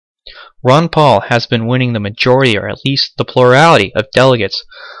Ron Paul has been winning the majority or at least the plurality of delegates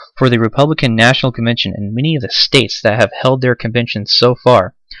for the Republican National Convention in many of the states that have held their conventions so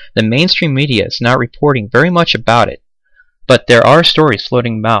far. The mainstream media is not reporting very much about it, but there are stories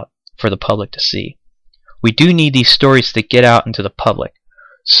floating about for the public to see. We do need these stories to get out into the public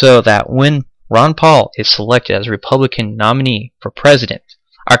so that when Ron Paul is selected as a Republican nominee for president,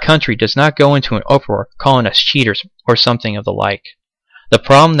 our country does not go into an uproar calling us cheaters or something of the like. The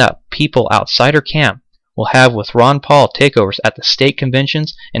problem that people outside our camp will have with Ron Paul takeovers at the state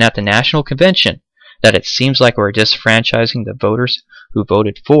conventions and at the national convention, that it seems like we're disenfranchising the voters who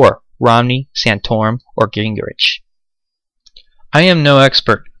voted for Romney, Santorum, or Gingrich. I am no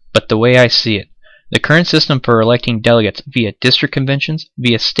expert, but the way I see it, the current system for electing delegates via district conventions,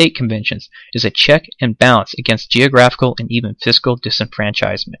 via state conventions, is a check and balance against geographical and even fiscal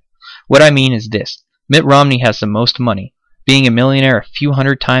disenfranchisement. What I mean is this: Mitt Romney has the most money, being a millionaire a few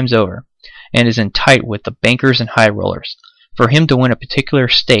hundred times over, and is in tight with the bankers and high rollers. For him to win a particular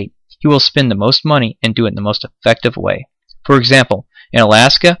state, he will spend the most money and do it in the most effective way. For example, in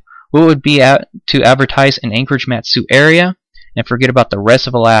Alaska, what would be to advertise an Anchorage-Matsu area and forget about the rest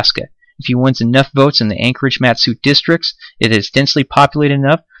of Alaska? If he wins enough votes in the Anchorage-Matsu districts, it is densely populated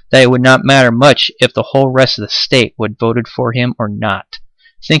enough that it would not matter much if the whole rest of the state would voted for him or not.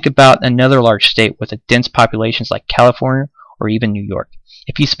 Think about another large state with a dense populations like California or even New York.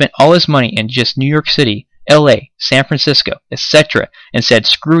 If he spent all his money in just New York City, LA, San Francisco, etc., and said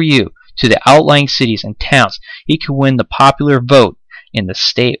screw you to the outlying cities and towns, he could win the popular vote in the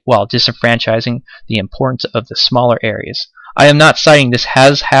state while disenfranchising the importance of the smaller areas. I am not citing this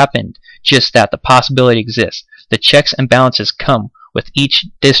has happened, just that the possibility exists. The checks and balances come with each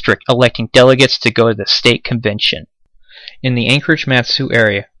district electing delegates to go to the state convention. In the Anchorage-Matsu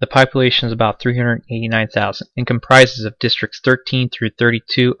area, the population is about 389,000 and comprises of districts 13 through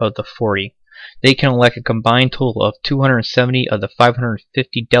 32 of the 40. They can elect a combined total of 270 of the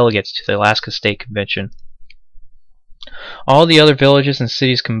 550 delegates to the Alaska State Convention. All the other villages and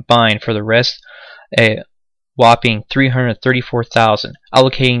cities combined for the rest, a whopping 334,000,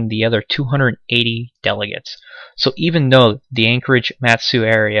 allocating the other 280 delegates. So even though the Anchorage-Matsu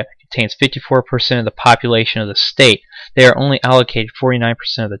area contains 54% of the population of the state, they are only allocated 49%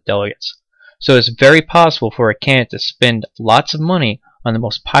 of the delegates. So it's very possible for a candidate to spend lots of money on the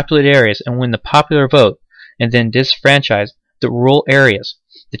most populated areas and win the popular vote, and then disfranchise the rural areas.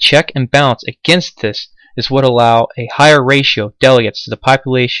 The check and balance against this is what allow a higher ratio of delegates to the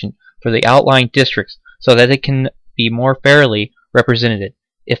population for the outlying districts so that it can be more fairly represented.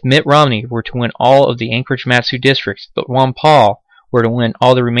 If Mitt Romney were to win all of the Anchorage-Matsu districts, but Ron Paul were to win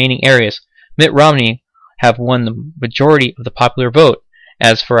all the remaining areas, Mitt Romney have won the majority of the popular vote.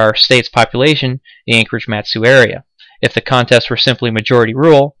 As for our state's population, the Anchorage-Matsu area, if the contest were simply majority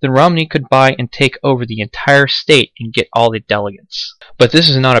rule, then Romney could buy and take over the entire state and get all the delegates. But this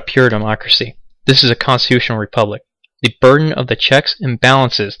is not a pure democracy. This is a constitutional republic. The burden of the checks and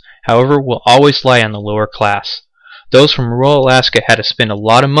balances, however, will always lie on the lower class. Those from rural Alaska had to spend a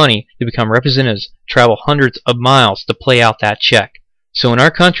lot of money to become representatives, travel hundreds of miles to play out that check. So in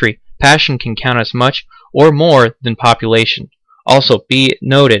our country, passion can count as much or more than population. Also, be it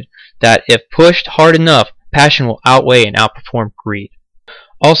noted that if pushed hard enough, passion will outweigh and outperform greed.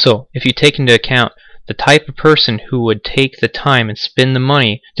 Also, if you take into account the type of person who would take the time and spend the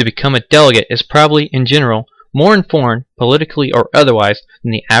money to become a delegate is probably, in general, more informed, politically or otherwise,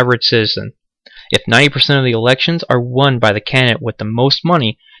 than the average citizen. If 90% of the elections are won by the candidate with the most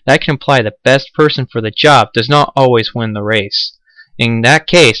money, that can imply the best person for the job does not always win the race. In that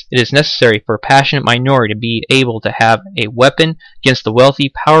case, it is necessary for a passionate minority to be able to have a weapon against the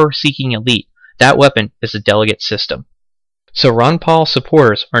wealthy, power-seeking elite. That weapon is the delegate system. So Ron Paul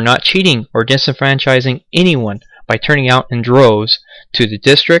supporters are not cheating or disenfranchising anyone by turning out in droves to the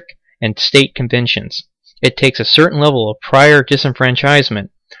district and state conventions. It takes a certain level of prior disenfranchisement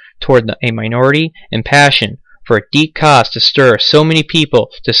toward a minority and passion for a deep cause to stir so many people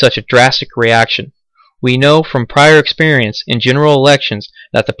to such a drastic reaction. We know from prior experience in general elections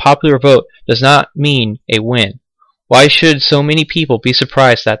that the popular vote does not mean a win. Why should so many people be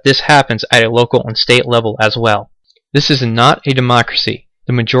surprised that this happens at a local and state level as well? This is not a democracy.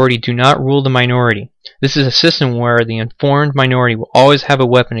 The majority do not rule the minority. This is a system where the informed minority will always have a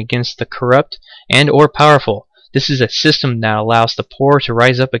weapon against the corrupt and or powerful. This is a system that allows the poor to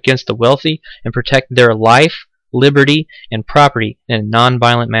rise up against the wealthy and protect their life, liberty, and property in a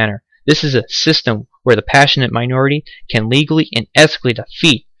non-violent manner. This is a system where the passionate minority can legally and ethically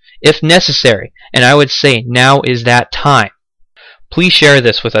defeat, if necessary, and I would say now is that time. Please share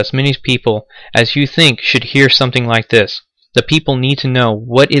this with as many people as you think should hear something like this. The people need to know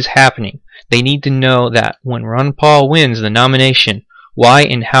what is happening. They need to know that when Ron Paul wins the nomination, why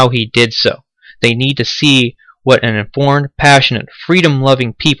and how he did so. They need to see what an informed, passionate,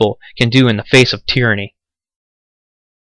 freedom-loving people can do in the face of tyranny.